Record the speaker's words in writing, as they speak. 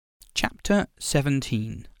Chapter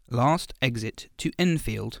 17. Last Exit to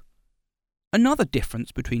Enfield. Another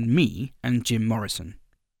difference between me and Jim Morrison.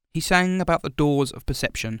 He sang about the doors of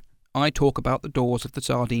perception. I talk about the doors of the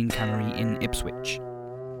sardine cannery in Ipswich.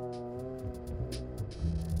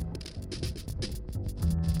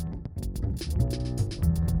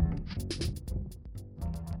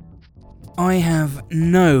 I have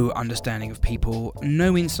no understanding of people,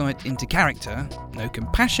 no insight into character, no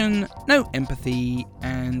compassion, no empathy,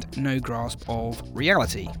 and no grasp of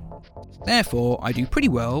reality. Therefore, I do pretty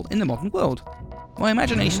well in the modern world. My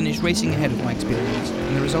imagination is racing ahead of my experience,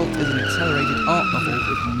 and the result is an accelerated art novel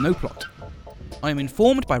with no plot. I am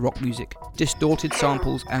informed by rock music, distorted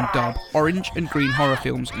samples and dub, orange and green horror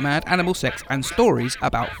films, mad animal sex, and stories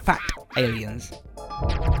about fat aliens.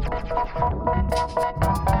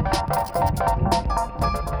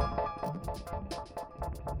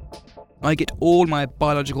 I get all my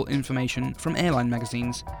biological information from airline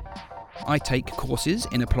magazines. I take courses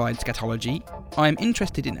in applied scatology. I am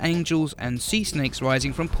interested in angels and sea snakes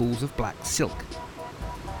rising from pools of black silk.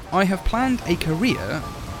 I have planned a career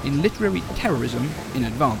in literary terrorism in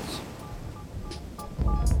advance.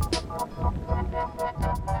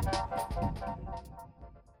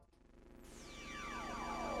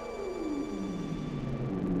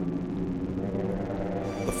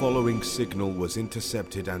 The following signal was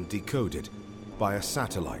intercepted and decoded by a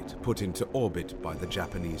satellite put into orbit by the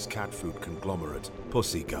Japanese cat food conglomerate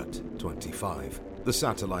Pussygut 25. The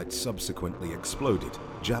satellite subsequently exploded.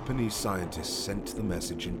 Japanese scientists sent the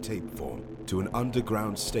message in tape form to an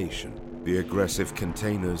underground station. The aggressive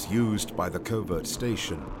containers used by the covert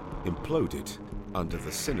station imploded under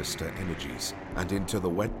the sinister energies and into the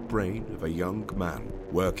wet brain of a young man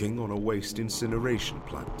working on a waste incineration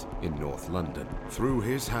plant in North London. Through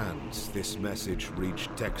his hands, this message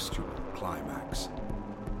reached textual climax.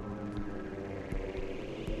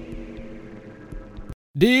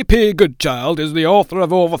 D.P. Goodchild is the author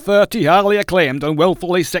of over 30 highly acclaimed and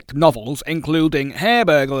willfully sick novels, including Hair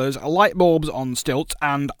Burglars, Light Bulbs on Stilts,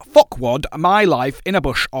 and Fuckwad, My Life in a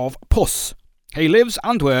Bush of Puss. He lives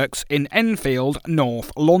and works in Enfield,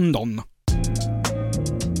 North London.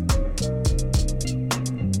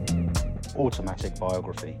 Automatic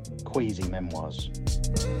biography, queasy memoirs.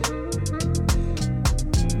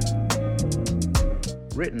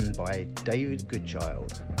 Written by David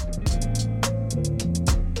Goodchild.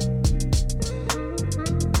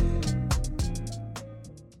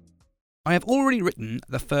 I have already written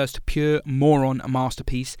the first pure moron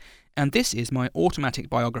masterpiece, and this is my automatic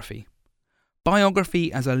biography.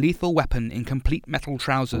 Biography as a lethal weapon in complete metal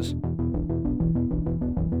trousers.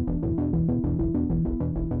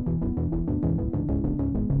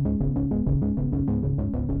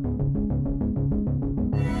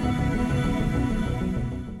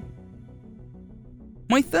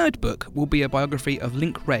 My third book will be a biography of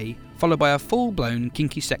Link Wray, followed by a full-blown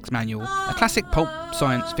kinky sex manual, a classic pulp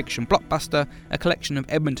science fiction blockbuster, a collection of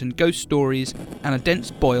Edmonton ghost stories, and a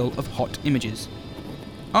dense boil of hot images.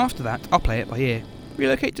 After that, I'll play it by ear.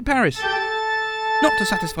 Relocate to Paris. Not to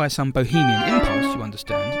satisfy some bohemian impulse, you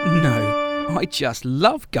understand. No, I just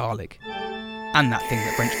love garlic. And that thing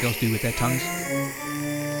that French girls do with their tongues.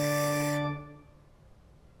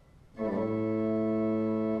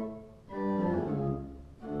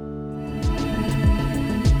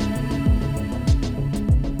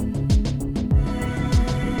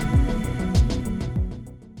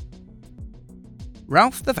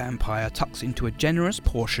 Ralph the Vampire tucks into a generous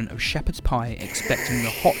portion of shepherd's pie, expecting the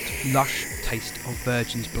hot, lush taste of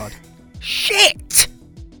virgin's blood. Shit!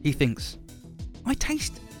 He thinks. I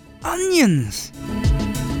taste onions!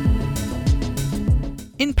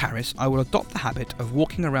 In Paris, I will adopt the habit of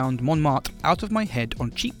walking around Montmartre out of my head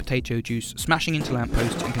on cheap potato juice, smashing into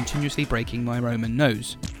lampposts and continuously breaking my Roman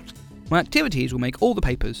nose. My activities will make all the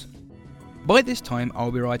papers. By this time, I'll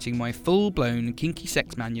be writing my full-blown kinky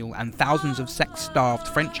sex manual, and thousands of sex-starved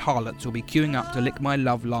French harlots will be queuing up to lick my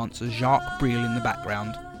love lance as Jacques Brel in the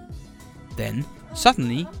background. Then,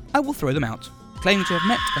 suddenly, I will throw them out, claiming to have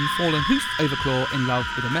met and fallen hoof over claw in love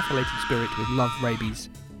with a methylated spirit with love rabies.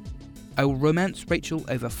 I will romance Rachel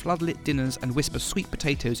over floodlit dinners and whisper sweet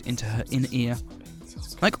potatoes into her inner ear.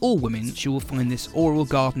 Like all women, she will find this oral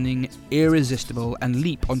gardening irresistible and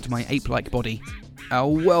leap onto my ape-like body. Our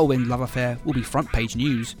whirlwind love affair will be front-page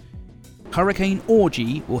news. Hurricane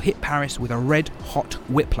Orgy will hit Paris with a red-hot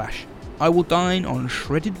whiplash. I will dine on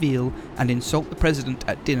shredded veal and insult the president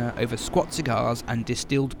at dinner over squat cigars and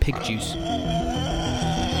distilled pig juice.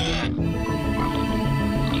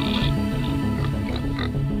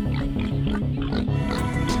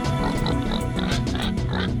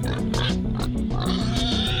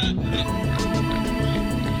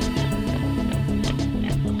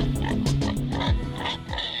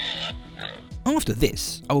 After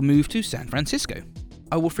this, I will move to San Francisco.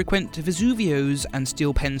 I will frequent Vesuvios and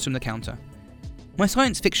steal pens from the counter. My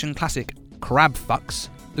science fiction classic, Crab Fucks,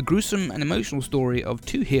 the gruesome and emotional story of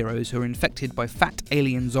two heroes who are infected by fat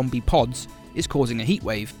alien zombie pods, is causing a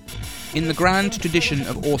heatwave. In the grand tradition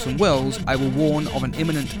of Orson Welles, I will warn of an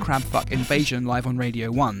imminent crabfuck invasion live on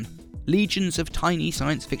Radio 1. Legions of tiny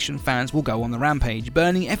science fiction fans will go on the rampage,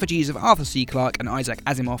 burning effigies of Arthur C. Clarke and Isaac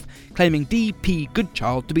Asimov, claiming D.P.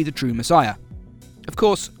 Goodchild to be the true messiah. Of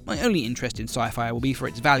course, my only interest in sci-fi will be for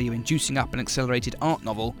its value in juicing up an accelerated art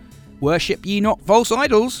novel. Worship ye not false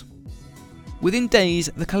idols! Within days,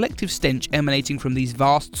 the collective stench emanating from these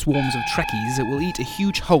vast swarms of Trekkies will eat a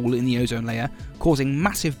huge hole in the ozone layer, causing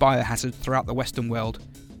massive biohazard throughout the Western world.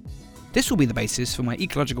 This will be the basis for my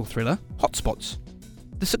ecological thriller, Hotspots.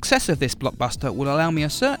 The success of this blockbuster will allow me a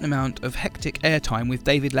certain amount of hectic airtime with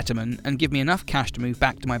David Letterman and give me enough cash to move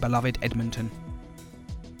back to my beloved Edmonton.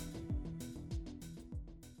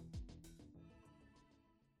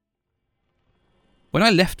 When I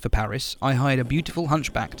left for Paris, I hired a beautiful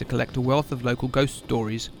hunchback to collect a wealth of local ghost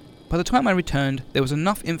stories. By the time I returned, there was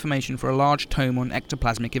enough information for a large tome on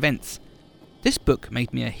ectoplasmic events. This book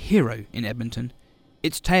made me a hero in Edmonton.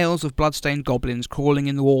 Its tales of blood-stained goblins crawling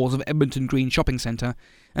in the walls of Edmonton Green Shopping Centre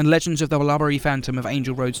and legends of the blubbery phantom of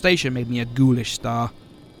Angel Road Station made me a ghoulish star.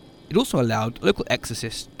 It also allowed local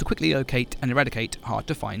exorcists to quickly locate and eradicate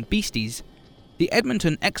hard-to-find beasties. The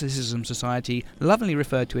Edmonton Exorcism Society lovingly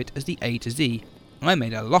referred to it as the A to Z. I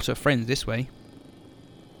made a lot of friends this way.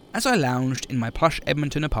 As I lounged in my plush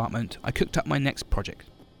Edmonton apartment, I cooked up my next project.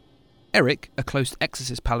 Eric, a close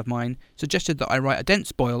exorcist pal of mine, suggested that I write a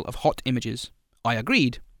dense boil of hot images. I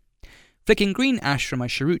agreed. Flicking green ash from my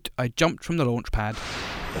cheroot, I jumped from the launch pad.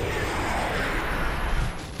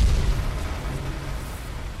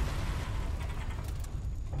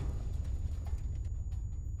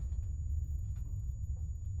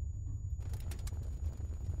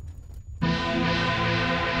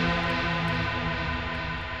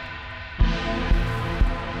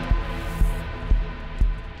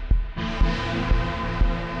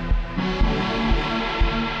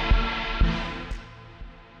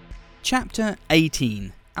 Chapter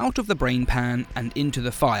 18. Out of the brain pan and into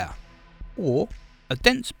the fire. Or, a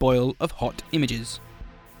dense boil of hot images.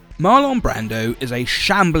 Marlon Brando is a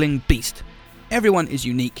shambling beast. Everyone is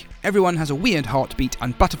unique, everyone has a weird heartbeat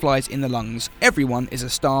and butterflies in the lungs, everyone is a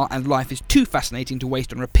star and life is too fascinating to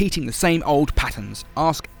waste on repeating the same old patterns.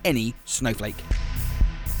 Ask any snowflake.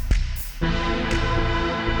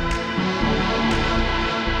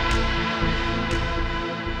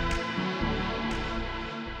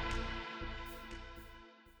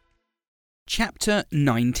 Chapter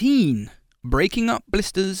 19. Breaking up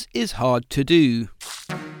blisters is hard to do.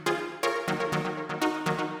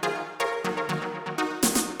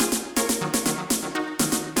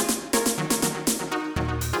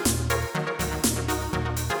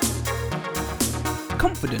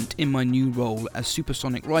 Confident in my new role as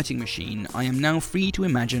supersonic writing machine, I am now free to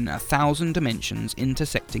imagine 1,000 dimensions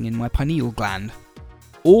intersecting in my pineal gland.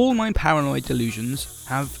 All my paranoid delusions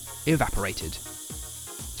have evaporated.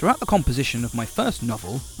 Throughout the composition of my first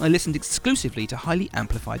novel, I listened exclusively to highly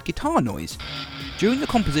amplified guitar noise. During the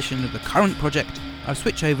composition of the current project, I've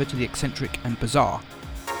switched over to the eccentric and bizarre.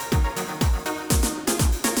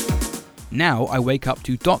 Now I wake up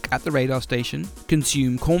to dock at the radar station,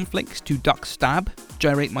 consume cornflakes to duck stab,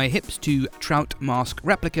 gyrate my hips to trout mask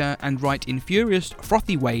replica, and write in furious,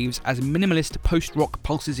 frothy waves as minimalist post-rock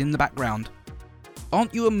pulses in the background.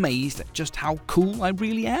 Aren't you amazed at just how cool I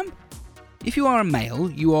really am? If you are a male,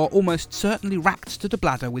 you are almost certainly racked to the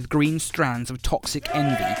bladder with green strands of toxic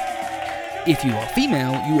envy. If you are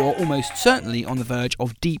female, you are almost certainly on the verge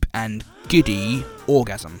of deep and giddy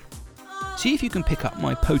orgasm. See if you can pick up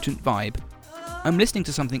my potent vibe. I'm listening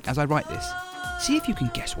to something as I write this. See if you can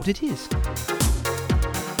guess what it is.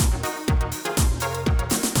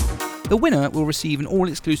 The winner will receive an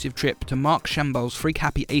all-exclusive trip to Mark Shamball's Freak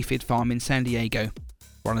Happy Aphid farm in San Diego.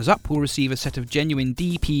 Runners-up will receive a set of genuine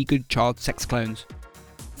D.P. Goodchild sex clones.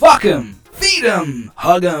 Fuck 'em! Feed 'em!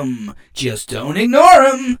 Hug 'em! Just don't ignore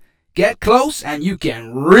 'em! Get close and you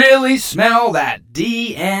can really smell that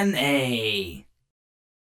DNA!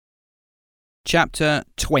 Chapter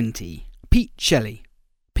 20. Pete Shelley.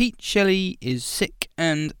 Pete Shelley is sick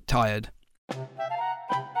and tired.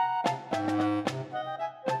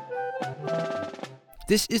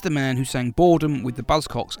 This is the man who sang Boredom with the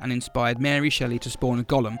Buzzcocks and inspired Mary Shelley to spawn a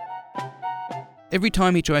golem. Every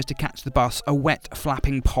time he tries to catch the bus, a wet,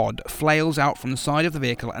 flapping pod flails out from the side of the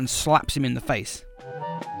vehicle and slaps him in the face.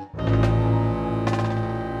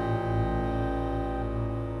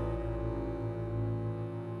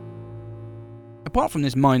 Apart from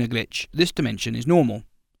this minor glitch, this dimension is normal.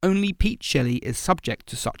 Only Pete Shelley is subject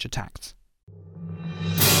to such attacks.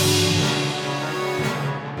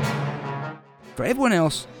 For everyone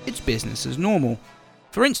else, it's business as normal.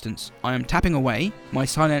 For instance, I am tapping away, my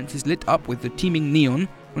silence is lit up with the teeming neon,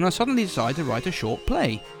 when I suddenly decide to write a short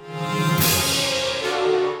play.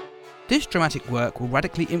 This dramatic work will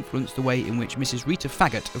radically influence the way in which Mrs. Rita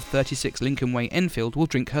Faggot of 36 Lincoln Way, Enfield will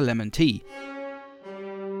drink her lemon tea.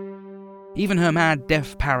 Even her mad,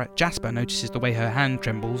 deaf parrot Jasper notices the way her hand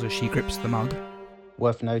trembles as she grips the mug.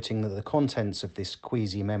 Worth noting that the contents of this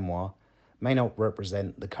queasy memoir may not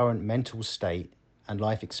represent the current mental state and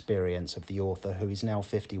life experience of the author, who is now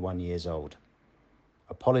 51 years old.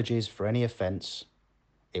 Apologies for any offence.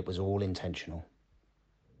 It was all intentional.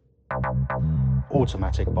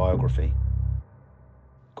 Automatic biography.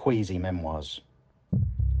 Queasy memoirs.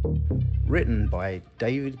 Written by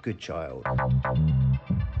David Goodchild.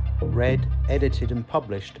 Read, edited and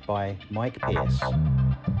published by Mike Pierce.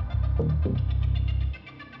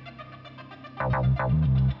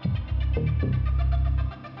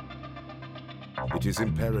 It is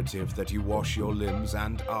imperative that you wash your limbs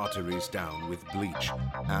and arteries down with bleach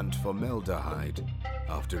and formaldehyde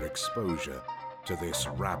after exposure to this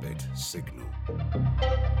rabid signal.